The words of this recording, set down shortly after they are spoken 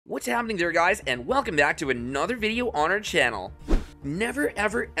What's happening there, guys, and welcome back to another video on our channel. Never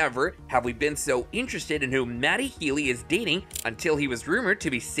ever have we been so interested in who Matty Healy is dating until he was rumored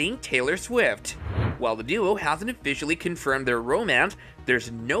to be seeing Taylor Swift. While the duo hasn't officially confirmed their romance, there's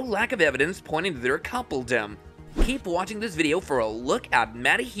no lack of evidence pointing to their coupledom. Keep watching this video for a look at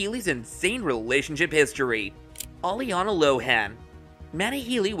Matty Healy's insane relationship history. Aliana Lohan. Matty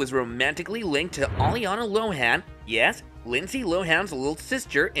Healy was romantically linked to Aliana Lohan, yes, Lindsay Lohan's little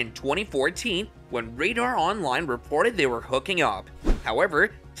sister, in 2014 when Radar Online reported they were hooking up. However,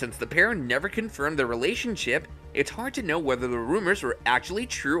 since the pair never confirmed their relationship, it's hard to know whether the rumors were actually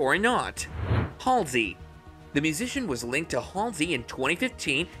true or not. Halsey. The musician was linked to Halsey in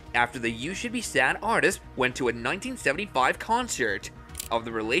 2015 after the You Should Be Sad artist went to a 1975 concert. Of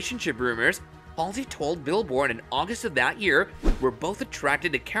the relationship rumors, Halsey told Billboard in August of that year, "We're both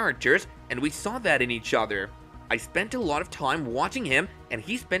attracted to characters and we saw that in each other. I spent a lot of time watching him and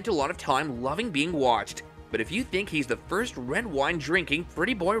he spent a lot of time loving being watched. But if you think he's the first red wine drinking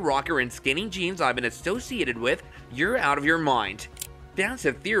pretty boy rocker in skinny jeans I've been associated with, you're out of your mind." Fans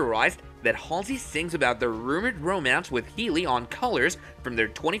have theorized that Halsey sings about their rumored romance with Healy on Colors from their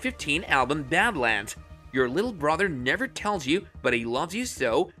 2015 album Badlands. "Your little brother never tells you, but he loves you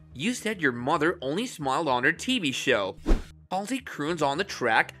so. You said your mother only smiled on her TV show." Halsey croons on the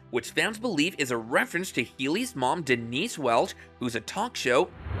track, which fans believe is a reference to Healy's mom Denise Welch, who's a talk show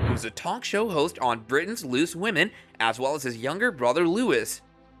host on Britain's Loose Women, as well as his younger brother Lewis.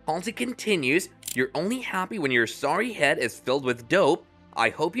 Halsey continues, "You're only happy when your sorry head is filled with dope. I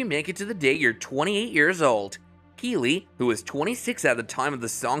hope you make it to the day you're 28 years old." Healy, who was 26 at the time of the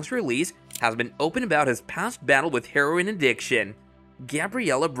song's release, has been open about his past battle with heroin addiction.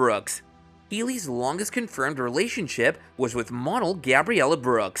 Gabriella Brooks. Healy's longest confirmed relationship was with model Gabriella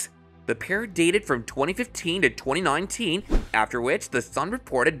Brooks. The pair dated from 2015 to 2019, after which The Sun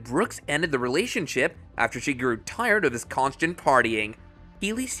reported Brooks ended the relationship after she grew tired of his constant partying.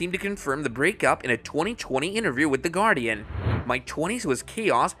 Healy seemed to confirm the breakup in a 2020 interview with The Guardian. "My 20s was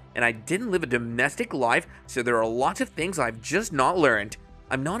chaos and I didn't live a domestic life, so there are lots of things I've just not learned.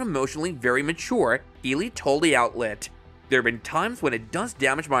 I'm not emotionally very mature," Healy told the outlet. "There have been times when it does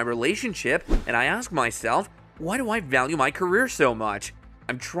damage my relationship, and I ask myself, why do I value my career so much?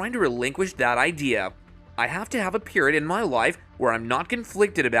 I'm trying to relinquish that idea. I have to have a period in my life where I'm not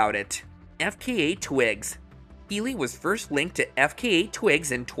conflicted about it." FKA Twigs. Healy was first linked to FKA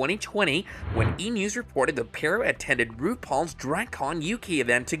Twigs in 2020 when E! News reported the pair attended RuPaul's DragCon UK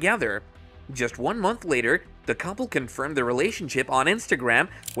event together. Just 1 month later, the couple confirmed their relationship on Instagram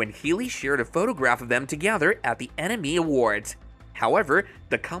when Healy shared a photograph of them together at the NME Awards. However,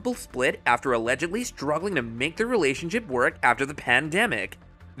 the couple split after allegedly struggling to make their relationship work after the pandemic.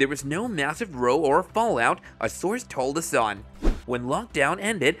 There was no massive row or fallout, a source told The Sun. When lockdown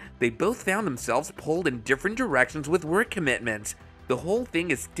ended, they both found themselves pulled in different directions with work commitments. The whole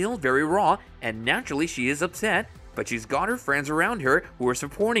thing is still very raw, and naturally she is upset, but she's got her friends around her who are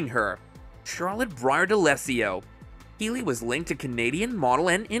supporting her. Charlotte Breyer D'Alessio. Healy was linked to Canadian model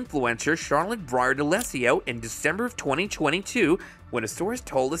and influencer Charlotte Breyer D'Alessio in December of 2022 when a source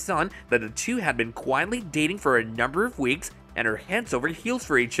told The Sun that the two had been quietly dating for a number of weeks and are heads over heels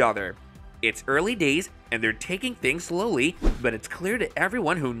for each other. "It's early days and they're taking things slowly, but it's clear to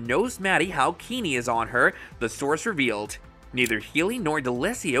everyone who knows Matty how keen he is on her," the source revealed. Neither Healy nor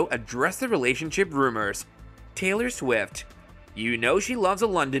D'Alessio addressed the relationship rumors. Taylor Swift. You know she loves a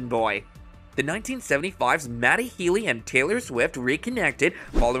London boy. The 1975's Matty Healy and Taylor Swift reconnected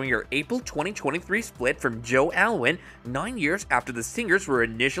following her April 2023 split from Joe Alwyn 9 years after the singers were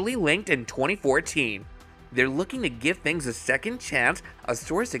initially linked in 2014. They're looking to give things a second chance, a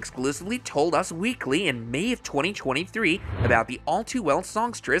source exclusively told Us Weekly in May of 2023 about the all-too-well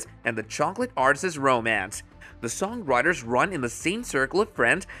songstress and the chocolate artist's romance. The songwriters run in the same circle of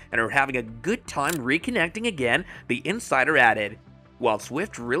friends and are having a good time reconnecting again, the insider added. While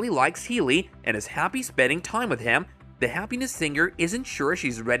Swift really likes Healy and is happy spending time with him, the happiness singer isn't sure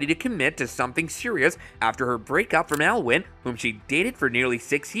she's ready to commit to something serious after her breakup from Alwyn, whom she dated for nearly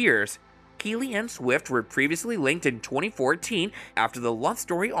 6 years. Healy and Swift were previously linked in 2014 after the Love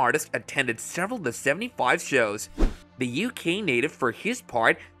Story artist attended several of the 75 shows. The UK native, for his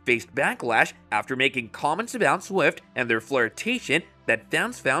part, faced backlash after making comments about Swift and their flirtation that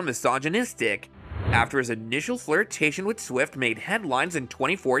fans found misogynistic. After his initial flirtation with Swift made headlines in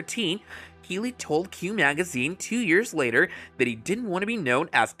 2014, Healy told Q Magazine 2 years later that he didn't want to be known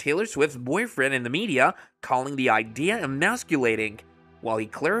as Taylor Swift's boyfriend in the media, calling the idea emasculating. While he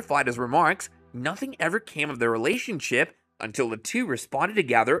clarified his remarks, nothing ever came of their relationship until the two responded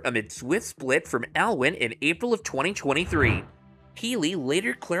together amid Swift's split from Alwyn in April of 2023. Healy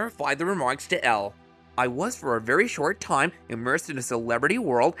later clarified the remarks to Elle. "I was for a very short time immersed in a celebrity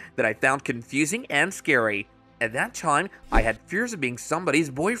world that I found confusing and scary. At that time, I had fears of being somebody's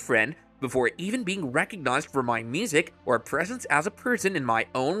boyfriend before even being recognized for my music or presence as a person in my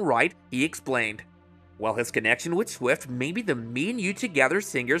own right," he explained. While his connection with Swift may be the Me and You Together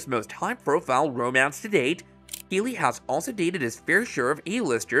singer's most high-profile romance to date, Healy has also dated his fair share of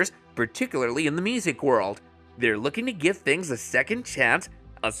A-listers, particularly in the music world. They're looking to give things a second chance.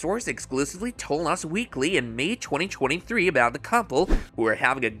 A source exclusively told Us Weekly in May 2023 about the couple, who are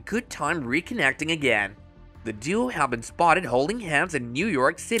having a good time reconnecting again. The duo have been spotted holding hands in New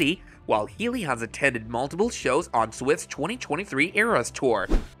York City, while Healy has attended multiple shows on Swift's 2023 Eras Tour.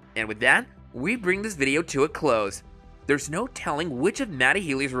 And with that, we bring this video to a close. There's no telling which of Matty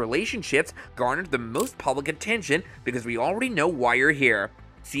Healy's relationships garnered the most public attention because we already know why you're here.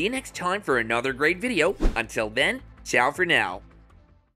 See you next time for another great video. Until then, ciao for now.